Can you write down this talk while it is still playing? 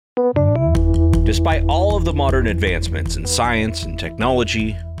Despite all of the modern advancements in science and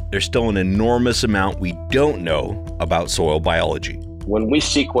technology, there's still an enormous amount we don't know about soil biology. When we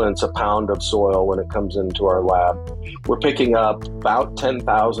sequence a pound of soil when it comes into our lab, we're picking up about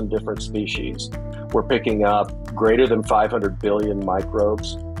 10,000 different species. We're picking up greater than 500 billion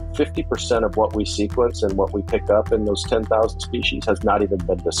microbes. 50% of what we sequence and what we pick up in those 10,000 species has not even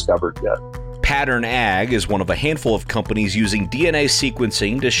been discovered yet. Pattern Ag is one of a handful of companies using DNA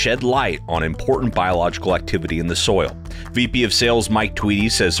sequencing to shed light on important biological activity in the soil. VP of Sales Mike Tweedy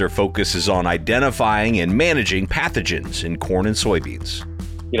says their focus is on identifying and managing pathogens in corn and soybeans.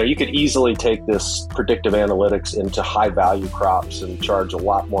 You could easily take this predictive analytics into high-value crops and charge a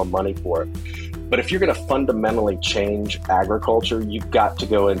lot more money for it. But if you're going to fundamentally change agriculture, you've got to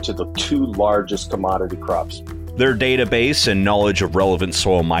go into the two largest commodity crops. Their database and knowledge of relevant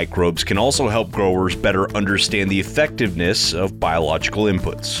soil microbes can also help growers better understand the effectiveness of biological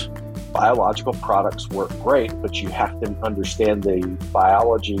inputs. Biological products work great, but you have to understand the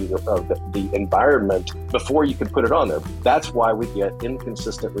biology of the environment before you can put it on there. That's why we get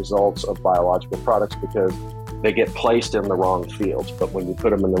inconsistent results of biological products, because they get placed in the wrong fields. But when you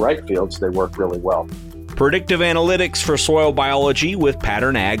put them in the right fields, they work really well. Predictive analytics for soil biology with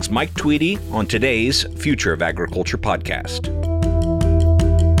Pattern Ag's Mike Tweedy on today's Future of Agriculture podcast.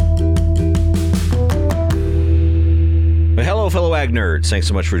 Hello, fellow ag nerds. Thanks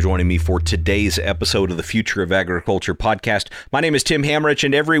so much for joining me for today's episode of the Future of Agriculture podcast. My name is Tim Hamrich,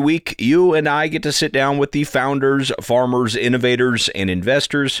 and every week you and I get to sit down with the founders, farmers, innovators, and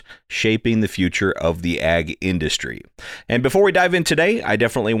investors shaping the future of the ag industry. And before we dive in today, I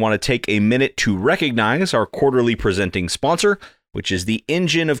definitely want to take a minute to recognize our quarterly presenting sponsor, which is the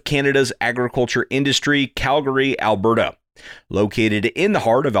engine of Canada's agriculture industry, Calgary, Alberta. Located in the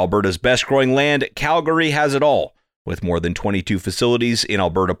heart of Alberta's best growing land, Calgary has it all. With more than 22 facilities in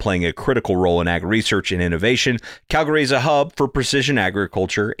Alberta playing a critical role in ag research and innovation, Calgary is a hub for precision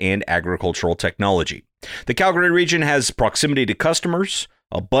agriculture and agricultural technology. The Calgary region has proximity to customers,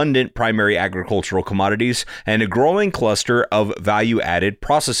 abundant primary agricultural commodities, and a growing cluster of value-added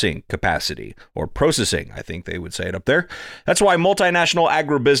processing capacity, or processing, I think they would say it up there. That's why multinational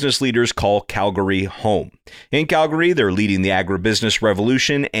agribusiness leaders call Calgary home. In Calgary, they're leading the agribusiness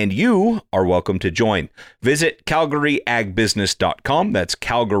revolution, and you are welcome to join. Visit calgaryagbusiness.com. That's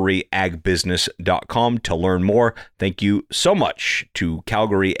calgaryagbusiness.com to learn more. Thank you so much to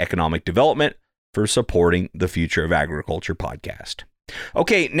Calgary Economic Development for supporting the Future of Agriculture podcast.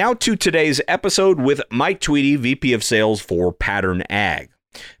 Okay, now to today's episode with Mike Tweedy, VP of Sales for Pattern Ag.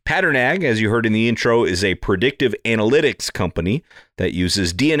 Pattern Ag, as you heard in the intro, is a predictive analytics company that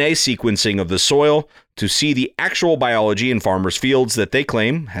uses DNA sequencing of the soil to see the actual biology in farmers' fields that they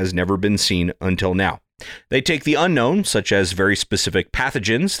claim has never been seen until now. They take the unknown, such as very specific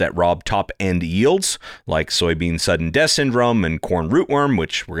pathogens that rob top-end yields, like soybean sudden death syndrome and corn rootworm,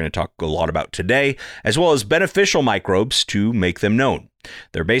 which we're going to talk a lot about today, as well as beneficial microbes to make them known.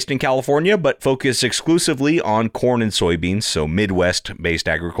 They're based in California, but focus exclusively on corn and soybeans, so Midwest-based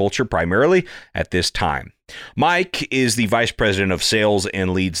agriculture primarily at this time. Mike is the vice president of sales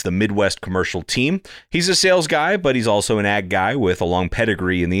and leads the Midwest commercial team. He's a sales guy, but he's also an ag guy with a long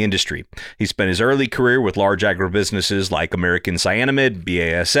pedigree in the industry. He spent his early career with large agribusinesses like American Cyanamid,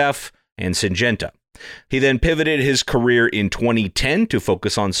 BASF, and Syngenta. He then pivoted his career in 2010 to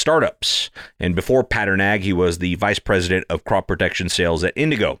focus on startups. And before Pattern Ag, he was the vice president of crop protection sales at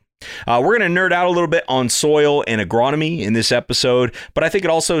Indigo. We're going to nerd out a little bit on soil and agronomy in this episode, but I think it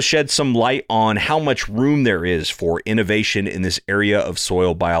also sheds some light on how much room there is for innovation in this area of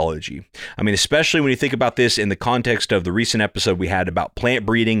soil biology. I mean, especially when you think about this in the context of the recent episode we had about plant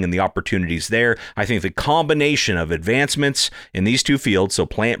breeding and the opportunities there. I think the combination of advancements in these two fields, so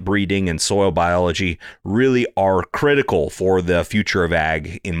plant breeding and soil biology, really are critical for the future of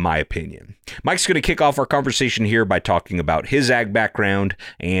ag, in my opinion. Mike's going to kick off our conversation here by talking about his ag background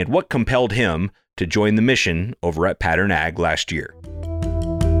and what compelled him to join the mission over at Pattern Ag last year.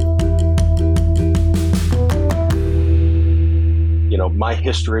 My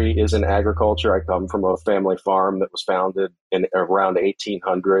history is in agriculture. I come from a family farm that was founded in around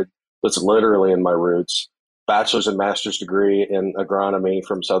 1800. That's literally in my roots. Bachelor's and master's degree in agronomy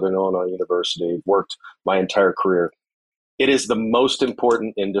from Southern Illinois University. Worked my entire career. It is the most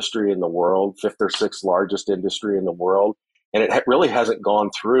important industry in the world, fifth or sixth largest industry in the world. And it really hasn't gone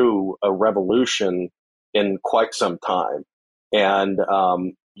through a revolution in quite some time. And,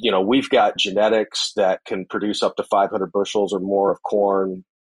 we've got genetics that can produce up to 500 bushels or more of corn,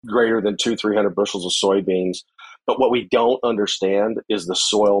 greater than 300 bushels of soybeans. But what we don't understand is the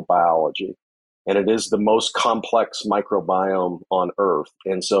soil biology. And it is the most complex microbiome on Earth.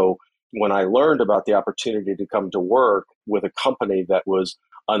 And so when I learned about the opportunity to come to work with a company that was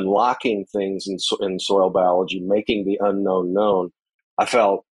unlocking things in soil biology, making the unknown known, I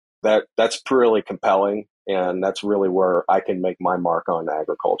felt that that's really compelling. And that's really where I can make my mark on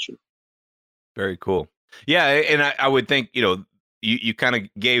agriculture. Very cool. Yeah, and I would think, you kind of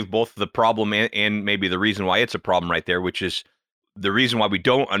gave both the problem and maybe the reason why it's a problem right there, which is the reason why we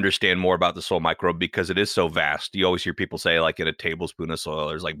don't understand more about the soil microbe, because it is so vast. You always hear people say, like, in a tablespoon of soil,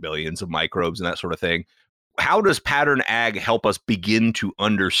 there's like billions of microbes and that sort of thing. How does pattern ag help us begin to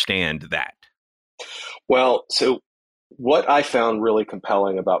understand that? Well, so what I found really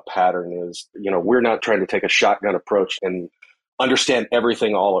compelling about pattern is, we're not trying to take a shotgun approach and understand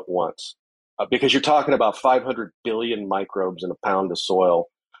everything all at once, because you're talking about 500 billion microbes in a pound of soil,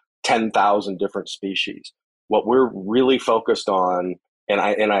 10,000 different species. What we're really focused on, and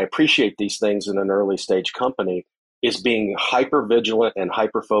I appreciate these things in an early stage company, is being hyper vigilant and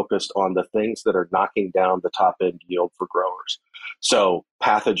hyper focused on the things that are knocking down the top end yield for growers. So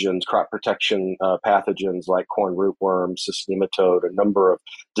pathogens, crop protection pathogens like corn rootworm, cyst nematode, a number of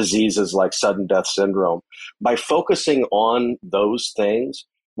diseases like sudden death syndrome. By focusing on those things,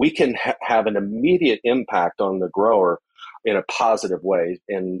 we can have an immediate impact on the grower in a positive way.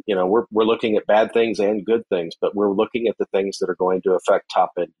 And, we're looking at bad things and good things, but we're looking at the things that are going to affect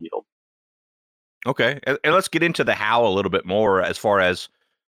top end yield. Okay. And let's get into the how a little bit more, as far as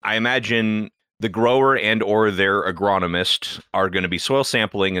I imagine the grower and or their agronomist are going to be soil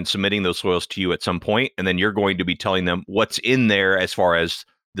sampling and submitting those soils to you at some point, and then you're going to be telling them what's in there as far as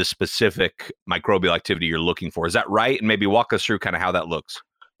the specific microbial activity you're looking for. Is that right? And maybe walk us through kind of how that looks.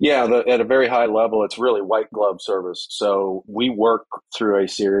 Yeah, at a very high level, it's really white glove service. So we work through a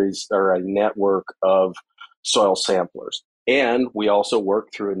series or a network of soil samplers. And we also work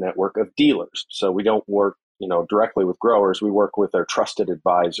through a network of dealers. So we don't work, directly with growers. We work with their trusted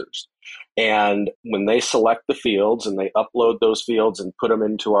advisors. And when they select the fields and they upload those fields and put them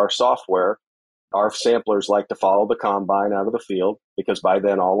into our software, our samplers like to follow the combine out of the field, because by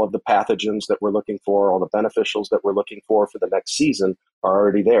then all of the pathogens that we're looking for, all the beneficials that we're looking for the next season are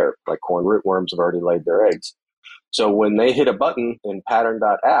already there. Like corn rootworms have already laid their eggs. So when they hit a button in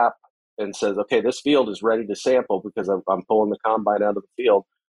pattern.app and says, okay, this field is ready to sample because I'm pulling the combine out of the field,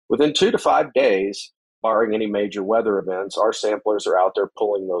 within 2 to 5 days, barring any major weather events, our samplers are out there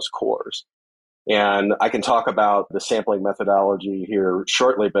pulling those cores. And I can talk about the sampling methodology here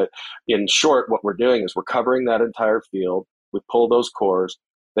shortly, but in short, what we're doing is we're covering that entire field. We pull those cores.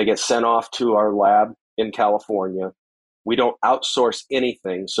 They get sent off to our lab in California. We don't outsource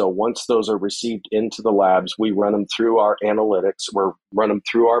anything. So once those are received into the labs, we run them through our analytics. We're run them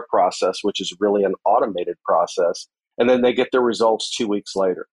through our process, which is really an automated process. And then they get their results 2 weeks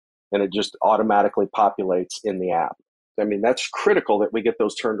later. And it just automatically populates in the app. I mean, that's critical that we get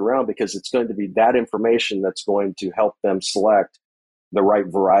those turned around, because it's going to be that information that's going to help them select the right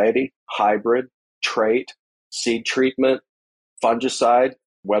variety, hybrid, trait, seed treatment, fungicide,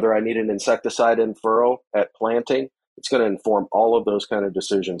 whether I need an insecticide in furrow at planting. It's going to inform all of those kind of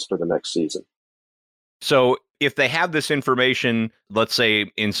decisions for the next season. So if they have this information, let's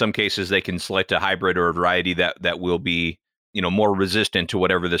say in some cases they can select a hybrid or a variety that will be, more resistant to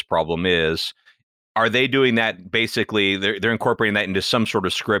whatever this problem is. Are they doing that basically? They're incorporating that into some sort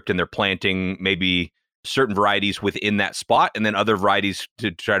of script, and they're planting maybe certain varieties within that spot and then other varieties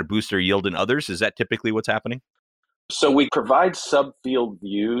to try to boost their yield in others? Is that typically what's happening? So we provide subfield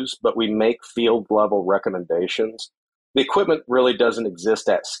views, but we make field level recommendations. The equipment really doesn't exist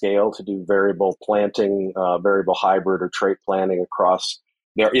at scale to do variable planting, variable hybrid or trait planting across.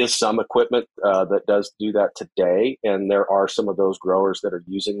 There is some equipment that does do that today, and there are some of those growers that are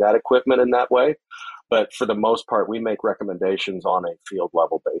using that equipment in that way. But for the most part, we make recommendations on a field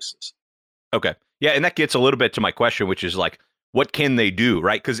level basis. Okay. Yeah, and that gets a little bit to my question, which is like, what can they do,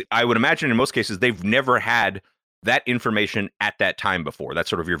 right? Because I would imagine in most cases, they've never had that information at that time before. That's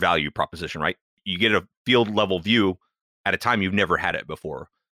sort of your value proposition, right? You get a field level view at a time you've never had it before.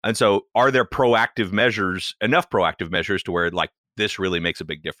 And so are there enough proactive measures to where like this really makes a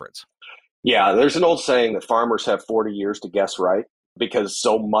big difference? Yeah, there's an old saying that farmers have 40 years to guess right, because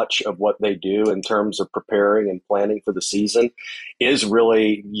so much of what they do in terms of preparing and planning for the season is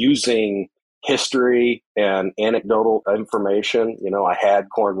really using history and anecdotal information. I had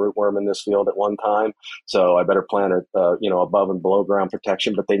corn rootworm in this field at one time, so I better plant it, above and below ground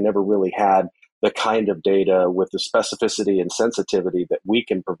protection, but they never really had the kind of data with the specificity and sensitivity that we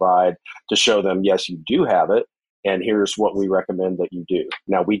can provide to show them, yes, you do have it, and here's what we recommend that you do.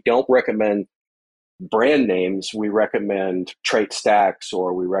 Now, we don't recommend brand names, we recommend trait stacks,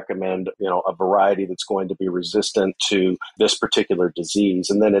 or we recommend, a variety that's going to be resistant to this particular disease.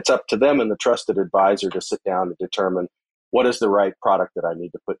 And then it's up to them and the trusted advisor to sit down and determine what is the right product that I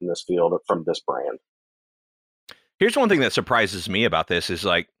need to put in this field from this brand. Here's one thing that surprises me about this is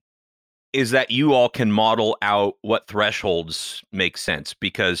that you all can model out what thresholds make sense.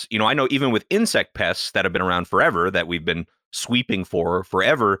 Because, I know even with insect pests that have been around forever, that we've been sweeping for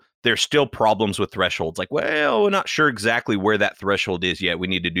forever, there's still problems with thresholds. Like, well, we're not sure exactly where that threshold is yet. We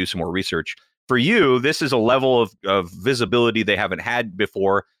need to do some more research. For you, this is a level of visibility they haven't had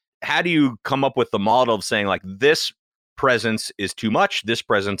before. How do you come up with the model of saying, like, this presence is too much, this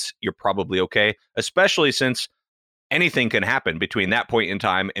presence, you're probably okay, especially since anything can happen between that point in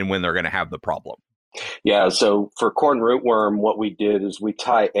time and when they're going to have the problem? Yeah, so for corn rootworm, what we did is we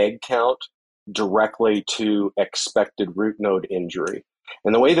tie egg count directly to expected root node injury.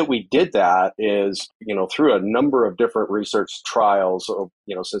 And the way that we did that is, through a number of different research trials,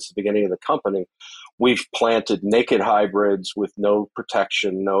 since the beginning of the company, we've planted naked hybrids with no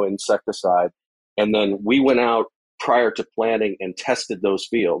protection, no insecticide. And then we went out prior to planting and tested those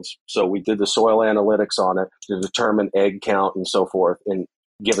fields. So we did the soil analytics on it to determine egg count and so forth in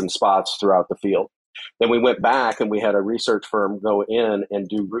given spots throughout the field. Then we went back and we had a research firm go in and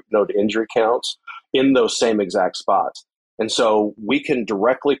do root node injury counts in those same exact spots. And so we can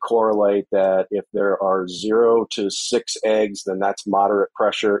directly correlate that if there are 0 to 6 eggs, then that's moderate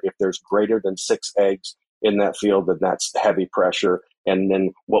pressure. If there's greater than 6 eggs in that field, then that's heavy pressure. And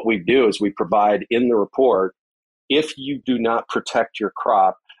then what we do is we provide in the report, if you do not protect your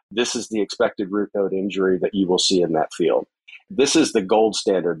crop, this is the expected root node injury that you will see in that field. This is the gold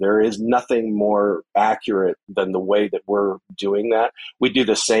standard. There is nothing more accurate than the way that we're doing that. We do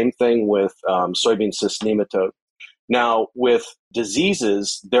the same thing with soybean cyst nematode. Now, with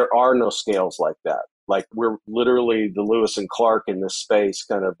diseases, there are no scales like that. Like, we're literally the Lewis and Clark in this space,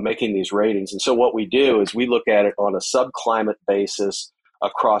 kind of making these ratings. And so what we do is we look at it on a subclimate basis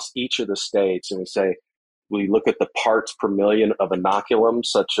across each of the states, and we look at the parts per million of inoculum,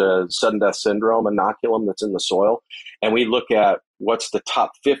 such as sudden death syndrome inoculum that's in the soil. And we look at what's the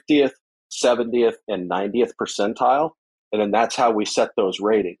top 50th, 70th, and 90th percentile. And then that's how we set those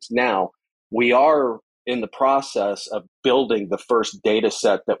ratings. Now, we are in the process of building the first data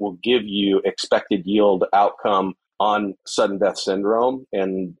set that will give you expected yield outcome on sudden death syndrome.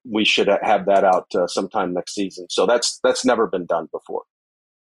 And we should have that out sometime next season. So that's never been done before.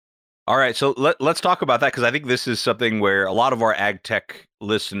 All right, so let's talk about that, because I think this is something where a lot of our ag tech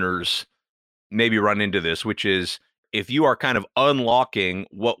listeners maybe run into this, which is if you are kind of unlocking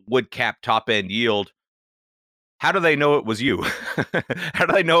what would cap top end yield, how do they know it was you? How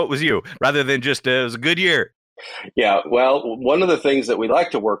do they know it was you rather than just it was a good year? Yeah, well, one of the things that we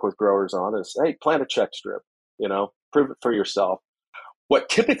like to work with growers on is, hey, plant a check strip, prove it for yourself. What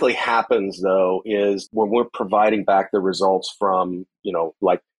typically happens, though, is when we're providing back the results from,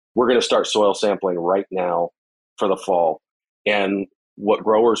 like, we're going to start soil sampling right now for the fall. And what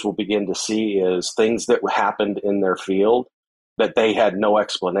growers will begin to see is things that happened in their field that they had no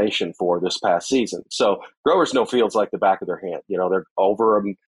explanation for this past season. So growers know fields like the back of their hand. They're over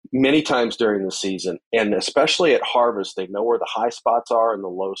them many times during the season. And especially at harvest, they know where the high spots are and the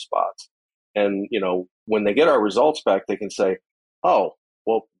low spots. And, when they get our results back, they can say, oh,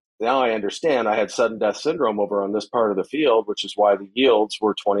 well, now I understand I had sudden death syndrome over on this part of the field, which is why the yields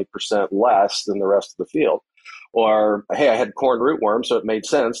were 20% less than the rest of the field. Or, hey, I had corn rootworm, so it made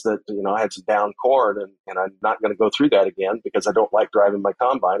sense that, I had some down corn, and I'm not going to go through that again because I don't like driving my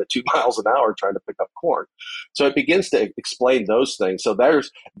combine at 2 miles an hour trying to pick up corn. So it begins to explain those things. So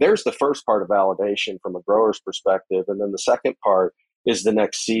there's the first part of validation from a grower's perspective. And then the second part is the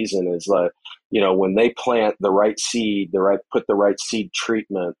next season is when they plant the right seed, put the right seed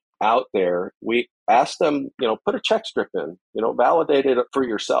treatment out there, we ask them, put a check strip in, validate it for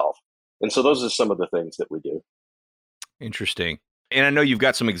yourself. And so those are some of the things that we do. Interesting. And I know you've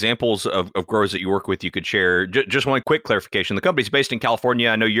got some examples of growers that you work with you could share. Just one quick clarification. The company's based in California.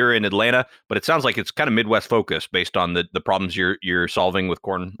 I know you're in Atlanta, but it sounds like it's kind of Midwest focused based on the problems you're solving with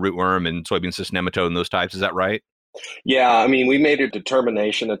corn rootworm and soybean cyst nematode and those types. Is that right? Yeah, I mean, we made a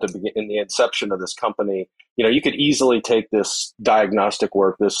determination in the inception of this company. You could easily take this diagnostic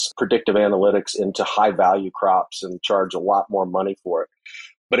work, this predictive analytics, into high value crops and charge a lot more money for it.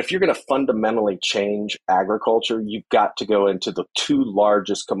 But if you're going to fundamentally change agriculture, you've got to go into the two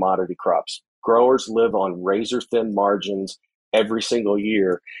largest commodity crops. Growers live on razor thin margins every single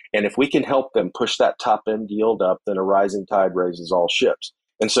year. And if we can help them push that top end yield up, then a rising tide raises all ships.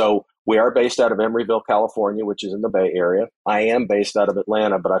 And so We are based out of Emeryville, California, which is in the Bay Area. I am based out of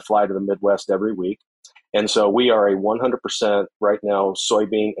Atlanta, but I fly to the Midwest every week. And so we are a 100% right now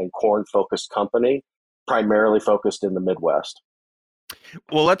soybean and corn focused company, primarily focused in the Midwest.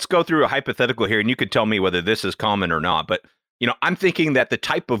 Well, let's go through a hypothetical here, and you could tell me whether this is common or not. But I'm thinking that the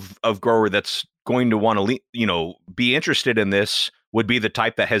type of grower that's going to want to be interested in this would be the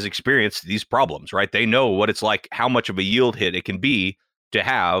type that has experienced these problems, right? They know what it's like, how much of a yield hit it can be to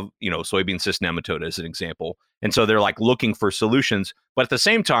have soybean cyst nematode as an example, and so they're like looking for solutions. But at the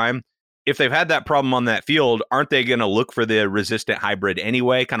same time, if they've had that problem on that field, aren't they going to look for the resistant hybrid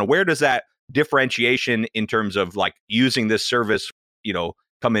anyway? Kind of where does that differentiation in terms of like using this service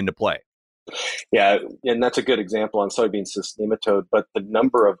come into play? Yeah, and that's a good example on soybean cyst nematode, but the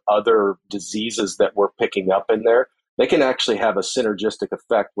number of other diseases that we're picking up in there, they can actually have a synergistic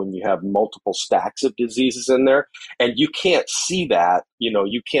effect when you have multiple stacks of diseases in there. And you can't see that,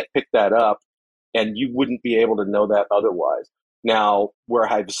 you can't pick that up, and you wouldn't be able to know that otherwise. Now,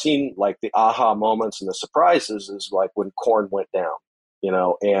 where I've seen like the aha moments and the surprises is like when corn went down.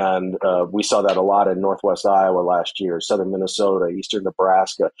 And we saw that a lot in Northwest Iowa last year, Southern Minnesota, Eastern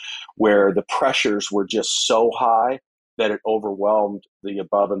Nebraska, where the pressures were just so high that it overwhelmed the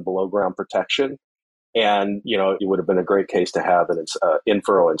above and below ground protection. And, it would have been a great case to have an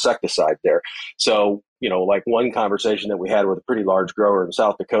in-furrow insecticide there. So, like one conversation that we had with a pretty large grower in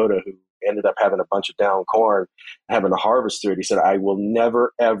South Dakota who ended up having a bunch of down corn, having to harvest through it. He said, I will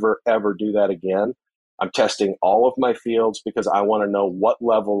never, ever, ever do that again. I'm testing all of my fields because I want to know what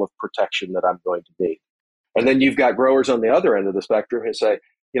level of protection that I'm going to need. And then you've got growers on the other end of the spectrum who say,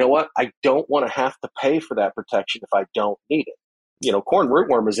 you know what, I don't want to have to pay for that protection if I don't need it. Corn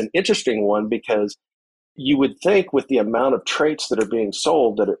rootworm is an interesting one because you would think with the amount of traits that are being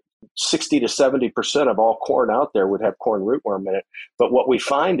sold that 60 to 70% of all corn out there would have corn rootworm in it. But what we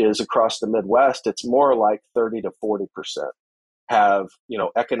find is across the Midwest, it's more like 30 to 40% have,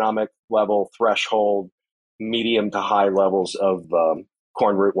 economic level threshold, medium to high levels of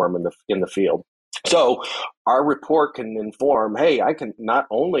corn rootworm in the field. So our report can inform, hey, I can not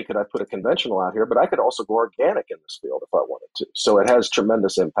only could I put a conventional out here, but I could also go organic in this field if I wanted to. So it has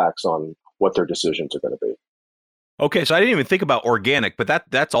tremendous impacts on what their decisions are going to be. Okay, so I didn't even think about organic, but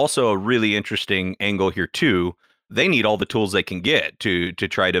that's also a really interesting angle here too. They need all the tools they can get to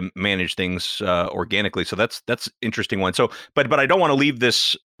try to manage things organically. So that's interesting one. So, but I don't want to leave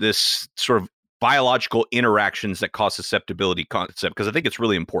this sort of biological interactions that cause susceptibility concept because I think it's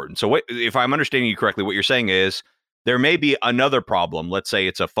really important. So, if I'm understanding you correctly, what you're saying is there may be another problem. Let's say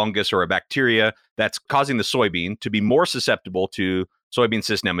it's a fungus or a bacteria that's causing the soybean to be more susceptible to soybean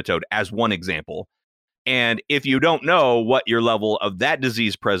cyst nematode, as one example. And if you don't know what your level of that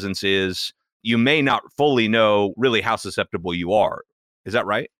disease presence is, you may not fully know really how susceptible you are. Is that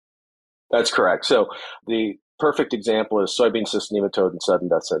right? That's correct. So the perfect example is soybean cyst nematode and sudden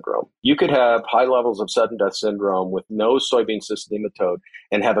death syndrome. You could have high levels of sudden death syndrome with no soybean cyst nematode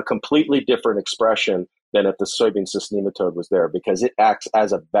and have a completely different expression than if the soybean cyst nematode was there because it acts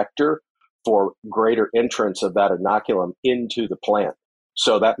as a vector for greater entrance of that inoculum into the plant.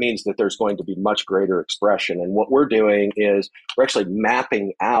 So that means that there's going to be much greater expression. And what we're doing is we're actually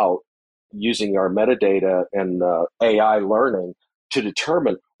mapping out using our metadata and AI learning to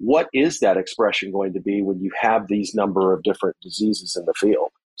determine what is that expression going to be when you have these number of different diseases in the field.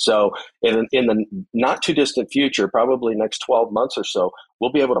 So in the not too distant future, probably next 12 months or so,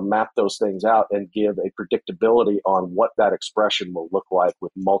 we'll be able to map those things out and give a predictability on what that expression will look like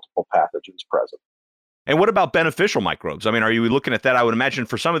with multiple pathogens present. And what about beneficial microbes? I mean, are you looking at that? I would imagine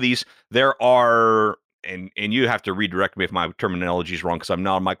for some of these, there are, and you have to redirect me if my terminology is wrong because I'm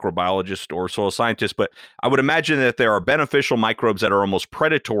not a microbiologist or soil scientist, but I would imagine that there are beneficial microbes that are almost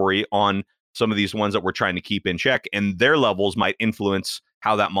predatory on some of these ones that we're trying to keep in check, and their levels might influence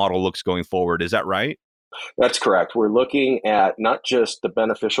how that model looks going forward. Is that right? That's correct. We're looking at not just the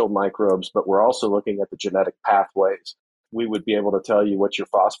beneficial microbes, but we're also looking at the genetic pathways. We would be able to tell you what your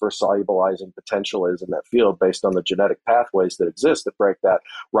phosphorus solubilizing potential is in that field based on the genetic pathways that exist that break that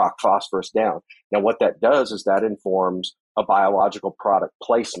rock phosphorus down. Now, what that does is that informs a biological product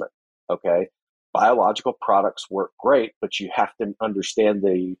placement. Okay. Biological products work great, but you have to understand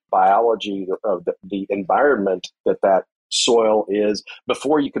the biology of the environment that soil is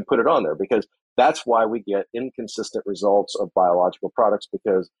before you can put it on there, because that's why we get inconsistent results of biological products,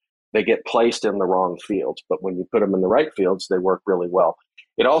 because they get placed in the wrong fields. But when you put them in the right fields, they work really well.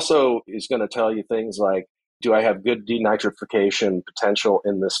 It also is going to tell you things like, do I have good denitrification potential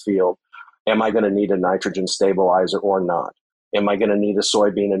in this field? Am I going to need a nitrogen stabilizer or not? Am I going to need a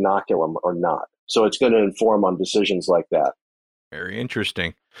soybean inoculum or not? So it's going to inform on decisions like that. Very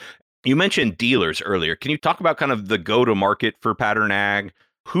interesting. You mentioned dealers earlier. Can you talk about kind of the go-to-market for Pattern Ag?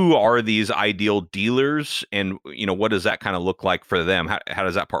 Who are these ideal dealers, and what does that kind of look like for them? How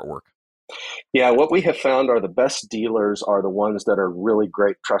does that part work? Yeah, what we have found are the best dealers are the ones that are really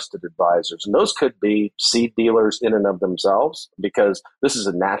great trusted advisors. And those could be seed dealers in and of themselves, because this is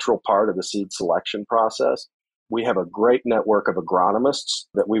a natural part of the seed selection process. We have a great network of agronomists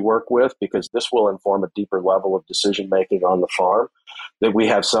that we work with because this will inform a deeper level of decision making on the farm. That we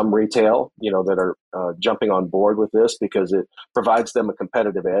have some retail, that are jumping on board with this because it provides them a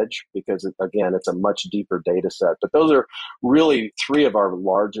competitive edge because, again, it's a much deeper data set. But those are really three of our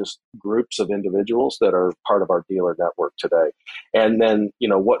largest groups of individuals that are part of our dealer network today. And then,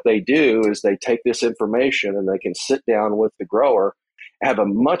 what they do is they take this information and they can sit down with the grower, have a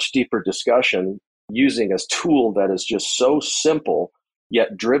much deeper discussion using a tool that is just so simple,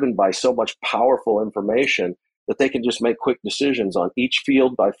 yet driven by so much powerful information that they can just make quick decisions on each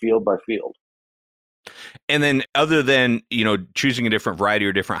field by field by field. And then other than, choosing a different variety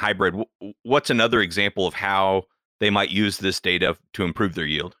or different hybrid, what's another example of how they might use this data to improve their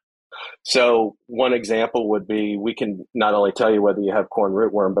yield? So one example would be we can not only tell you whether you have corn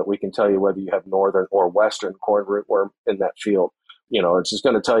rootworm, but we can tell you whether you have northern or western corn rootworm in that field. It's just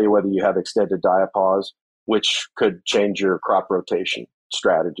going to tell you whether you have extended diapause, which could change your crop rotation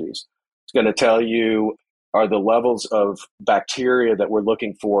strategies. It's going to tell you are the levels of bacteria that we're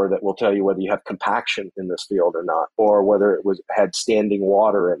looking for that will tell you whether you have compaction in this field or not, or whether it had standing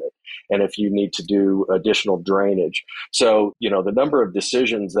water in it, and if you need to do additional drainage. So, the number of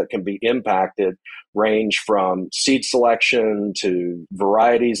decisions that can be impacted range from seed selection to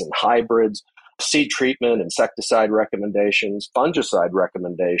varieties and hybrids, seed treatment, insecticide recommendations, fungicide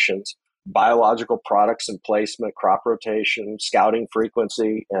recommendations, biological products and placement, crop rotation, scouting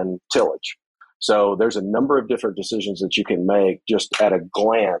frequency, and tillage. So there's a number of different decisions that you can make just at a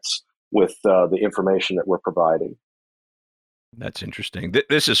glance with the information that we're providing. That's interesting.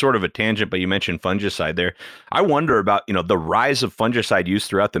 This is sort of a tangent, but you mentioned fungicide there. I wonder about, the rise of fungicide use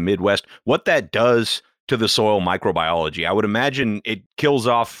throughout the Midwest, what that does to the soil microbiology. I would imagine it kills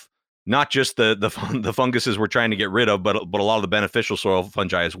off not just the funguses we're trying to get rid of, but a lot of the beneficial soil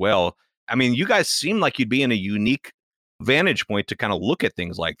fungi as well. I mean, you guys seem like you'd be in a unique vantage point to kind of look at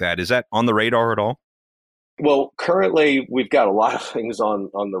things like that. Is that on the radar at all? Well, currently we've got a lot of things on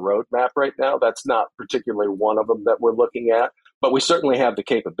the roadmap right now. That's not particularly one of them that we're looking at, but we certainly have the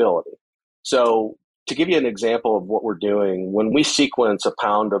capability. So to give you an example of what we're doing, when we sequence a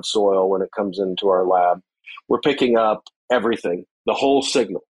pound of soil when it comes into our lab, we're picking up everything, the whole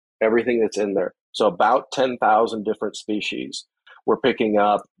signal, everything that's in there. So about 10,000 different species. We're picking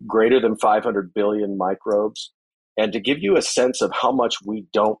up greater than 500 billion microbes. And to give you a sense of how much we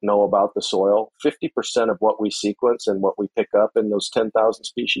don't know about the soil, 50% of what we sequence and what we pick up in those 10,000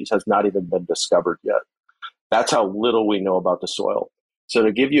 species has not even been discovered yet. That's how little we know about the soil. So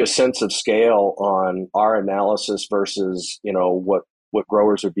to give you a sense of scale on our analysis versus, what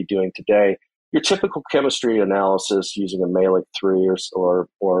growers would be doing today, your typical chemistry analysis using a Mehlich 3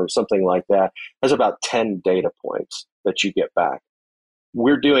 or something like that has about 10 data points that you get back.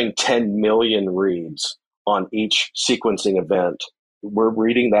 We're doing 10 million reads on each sequencing event. We're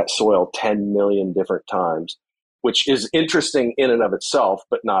reading that soil 10 million different times, which is interesting in and of itself,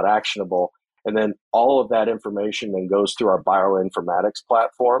 but not actionable. And then all of that information then goes through our bioinformatics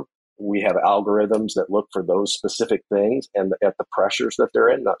platform. We have algorithms that look for those specific things and at the pressures that they're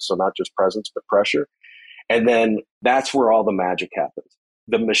in, not just presence, but pressure. And then that's where all the magic happens.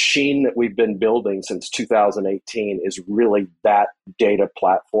 The machine that we've been building since 2018 is really that data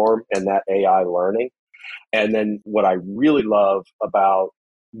platform and that AI learning. And then what I really love about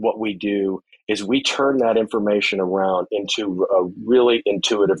what we do is we turn that information around into a really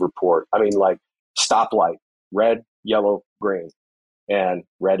intuitive report. I mean, like stoplight, red, yellow, green. And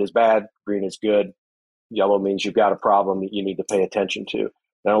red is bad, green is good. Yellow means you've got a problem that you need to pay attention to.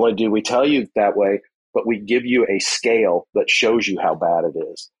 Not only do we tell you that way, but we give you a scale that shows you how bad it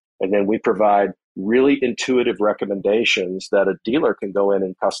is. And then we provide really intuitive recommendations that a dealer can go in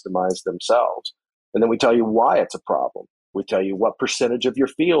and customize themselves. And then we tell you why it's a problem. We tell you what percentage of your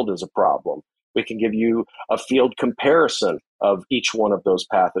field is a problem. We can give you a field comparison of each one of those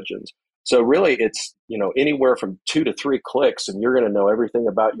pathogens. So really it's, anywhere from 2 to 3 clicks and you're going to know everything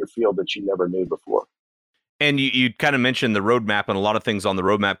about your field that you never knew before. And you kind of mentioned the roadmap and a lot of things on the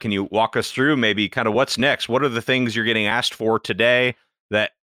roadmap. Can you walk us through maybe kind of what's next? What are the things you're getting asked for today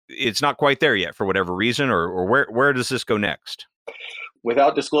that it's not quite there yet for whatever reason, or where does this go next?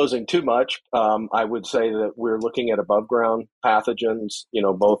 Without disclosing too much, I would say that we're looking at above ground pathogens,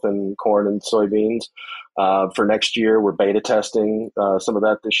 both in corn and soybeans. For next year, we're beta testing some of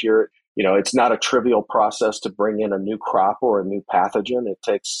that this year. It's not a trivial process to bring in a new crop or a new pathogen. It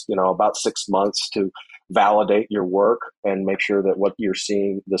takes, about 6 months to validate your work and make sure that what you're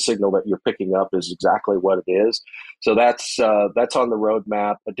seeing, the signal that you're picking up is exactly what it is. So that's on the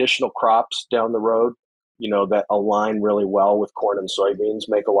roadmap. Additional crops down the road, that align really well with corn and soybeans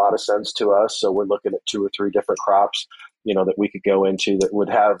make a lot of sense to us. So we're looking at 2 or 3 different crops, that we could go into that would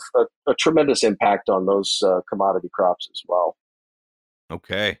have a tremendous impact on those commodity crops as well.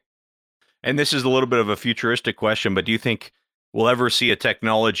 Okay. And this is a little bit of a futuristic question, but do you think we'll ever see a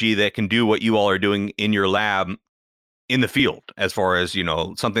technology that can do what you all are doing in your lab in the field, as far as,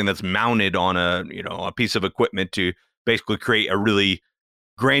 something that's mounted on a piece of equipment to basically create a really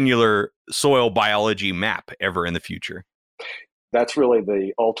granular soil biology map ever in the future? That's really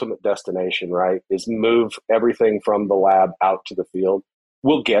the ultimate destination, right? Is move everything from the lab out to the field.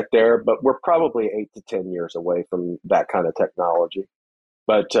 We'll get there, but we're probably 8 to 10 years away from that kind of technology.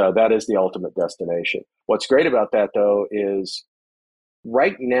 But that is the ultimate destination. What's great about that, though, is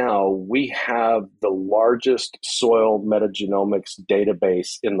right now we have the largest soil metagenomics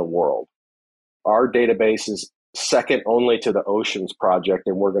database in the world. Our database is second only to the Oceans Project,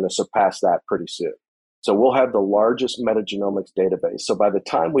 and we're going to surpass that pretty soon. So we'll have the largest metagenomics database. So by the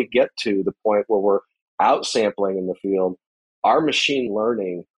time we get to the point where we're out sampling in the field, our machine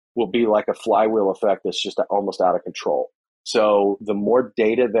learning will be like a flywheel effect that's just almost out of control. So the more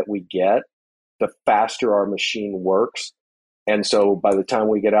data that we get, the faster our machine works. And so by the time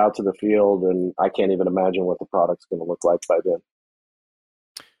we get out to the field, and I can't even imagine what the product's going to look like by then.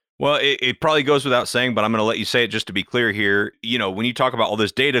 Well, it probably goes without saying, but I'm going to let you say it just to be clear here. When you talk about all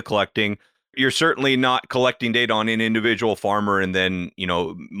this data collecting, you're certainly not collecting data on an individual farmer and then,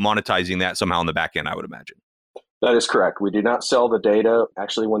 monetizing that somehow in the back end, I would imagine. That is correct. We do not sell the data.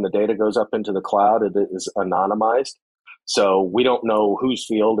 Actually, when the data goes up into the cloud, it is anonymized. So we don't know whose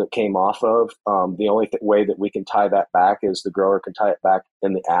field it came off of. The only way that we can tie that back is the grower can tie it back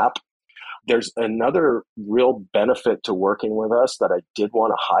in the app. There's another real benefit to working with us that I did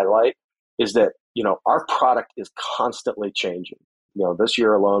want to highlight is that, our product is constantly changing. This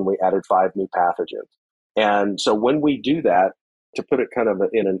year alone, we added 5 new pathogens. And so when we do that, to put it kind of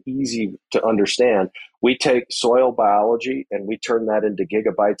in an easy to understand, we take soil biology and we turn that into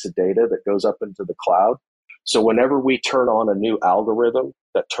gigabytes of data that goes up into the cloud. So whenever we turn on a new algorithm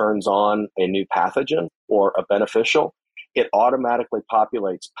that turns on a new pathogen or a beneficial, it automatically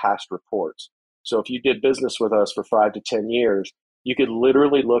populates past reports. So if you did business with us for 5 to 10 years, you could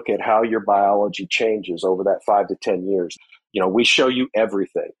literally look at how your biology changes over that 5 to 10 years. We show you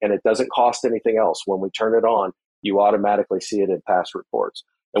everything, and it doesn't cost anything else. When we turn it on, you automatically see it in past reports.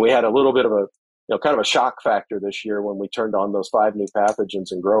 And we had a little bit of a, kind of a shock factor this year when we turned on those 5 new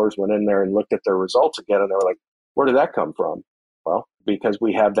pathogens, and growers went in there and looked at their results again, and they were like, where did that come from? Well, because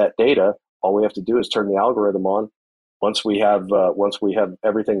we have that data, all we have to do is turn the algorithm on. Once we have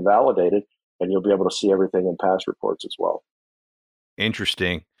everything validated, and you'll be able to see everything in past reports as well.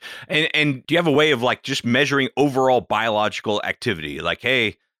 Interesting. And do you have a way of just measuring overall biological activity? Like,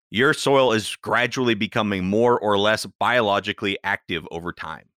 hey, your soil is gradually becoming more or less biologically active over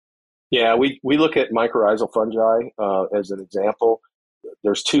time. Yeah, we look at mycorrhizal fungi as an example.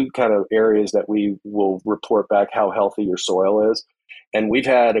 There's 2 kind of areas that we will report back how healthy your soil is. And we've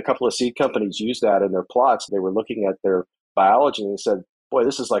had a couple of seed companies use that in their plots. They were looking at their biology and they said, boy,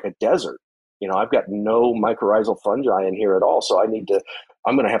 this is like a desert. I've got no mycorrhizal fungi in here at all. So I'm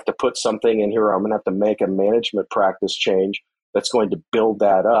going to have to put something in here. Or I'm going to have to make a management practice change that's going to build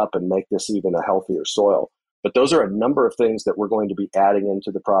that up and make this even a healthier soil. But those are a number of things that we're going to be adding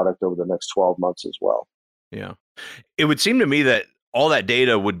into the product over the next 12 months as well. Yeah. It would seem to me that all that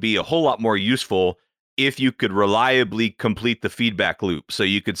data would be a whole lot more useful if you could reliably complete the feedback loop. So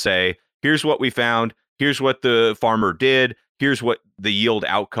you could say, here's what we found, here's what the farmer did, here's what the yield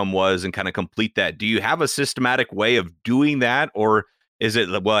outcome was, and kind of complete that. Do you have a systematic way of doing that? Or is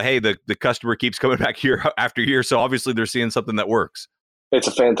it, well, hey, the customer keeps coming back year after year, so obviously they're seeing something that works? It's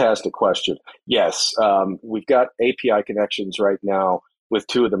a fantastic question. Yes, we've got API connections right now with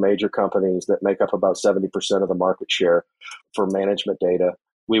 2 of the major companies that make up about 70% of the market share for management data.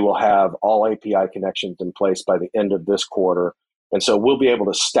 We will have all API connections in place by the end of this quarter. And so we'll be able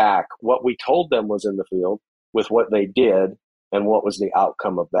to stack what we told them was in the field with what they did and what was the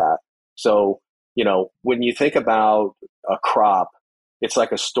outcome of that. So, when you think about a crop, it's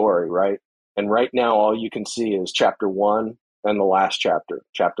like a story, right? And right now, all you can see is chapter 1 and the last chapter.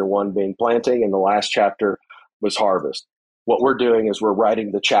 Chapter 1 being planting, and the last chapter was harvest. What we're doing is we're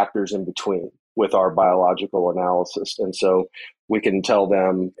writing the chapters in between with our biological analysis. And so we can tell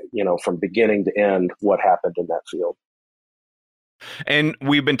them, from beginning to end what happened in that field. And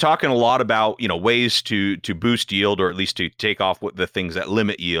we've been talking a lot about, ways to boost yield, or at least to take off the things that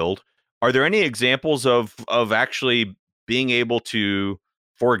limit yield. Are there any examples of actually being able to,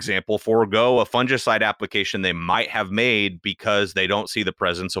 for example, forego a fungicide application they might have made because they don't see the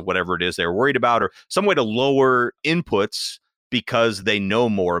presence of whatever it is they're worried about, or some way to lower inputs because they know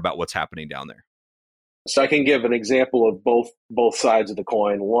more about what's happening down there? So I can give an example of both sides of the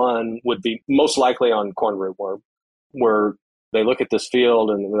coin. One would be most likely on corn rootworm, where they look at this field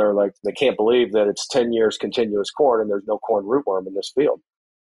and they're like, they can't believe that it's 10 years continuous corn and there's no corn rootworm in this field.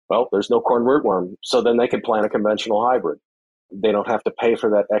 Well, there's no corn rootworm. So then they can plant a conventional hybrid. They don't have to pay for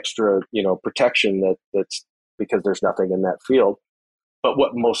that extra, protection that's because there's nothing in that field. But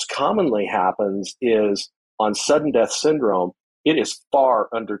what most commonly happens is on sudden death syndrome, it is far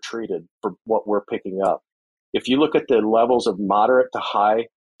undertreated for what we're picking up. If you look at the levels of moderate to high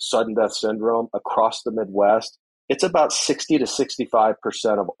sudden death syndrome across the Midwest, it's about 60 to 65%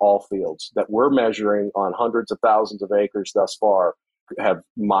 of all fields that we're measuring on hundreds of thousands of acres thus far have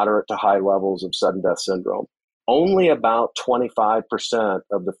moderate to high levels of sudden death syndrome. Only about 25%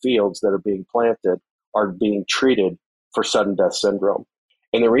 of the fields that are being planted are being treated for sudden death syndrome.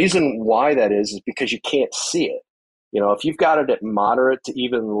 And the reason why that is because you can't see it. If you've got it at moderate to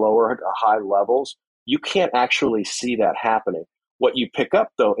even lower to high levels, you can't actually see that happening. What you pick up,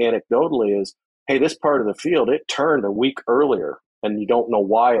 though, anecdotally is, hey, this part of the field, it turned a week earlier, and you don't know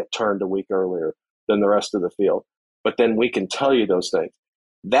why it turned a week earlier than the rest of the field. But then we can tell you those things.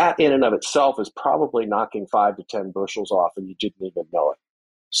 That in and of itself is probably knocking 5 to 10 bushels off, and you didn't even know it.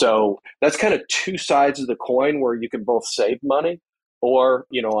 So that's kind of two sides of the coin where you can both save money or,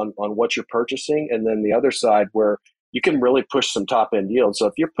 on what you're purchasing, and then the other side where you can really push some top end yield. So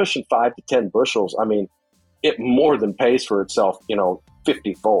if you're pushing 5 to 10 bushels, it more than pays for itself,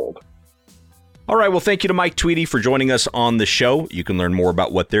 50-fold. All right. Well, thank you to Mike Tweedy for joining us on the show. You can learn more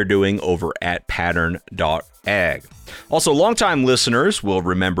about what they're doing over at pattern.ag. Also, longtime listeners will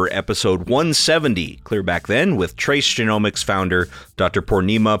remember episode 170, clear back then, with Trace Genomics founder Dr.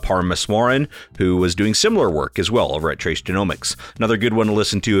 Purnima Paramaswaran, who was doing similar work as well over at Trace Genomics. Another good one to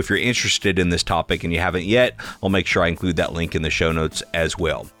listen to if you're interested in this topic and you haven't yet. I'll make sure I include that link in the show notes as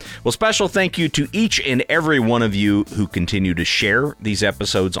well. Well, special thank you to each and every one of you who continue to share these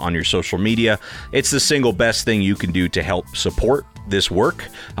episodes on your social media. It's the single best thing you can do to help support this work.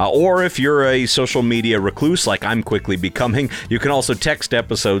 Or if you're a social media recluse like I'm quickly becoming, you can also text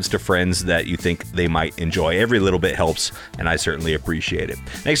episodes to friends that you think they might enjoy. Every little bit helps, and I certainly appreciate it.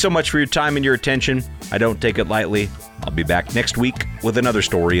 Thanks so much for your time and your attention. I don't take it lightly. I'll be back next week with another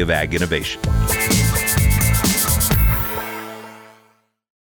story of ag innovation.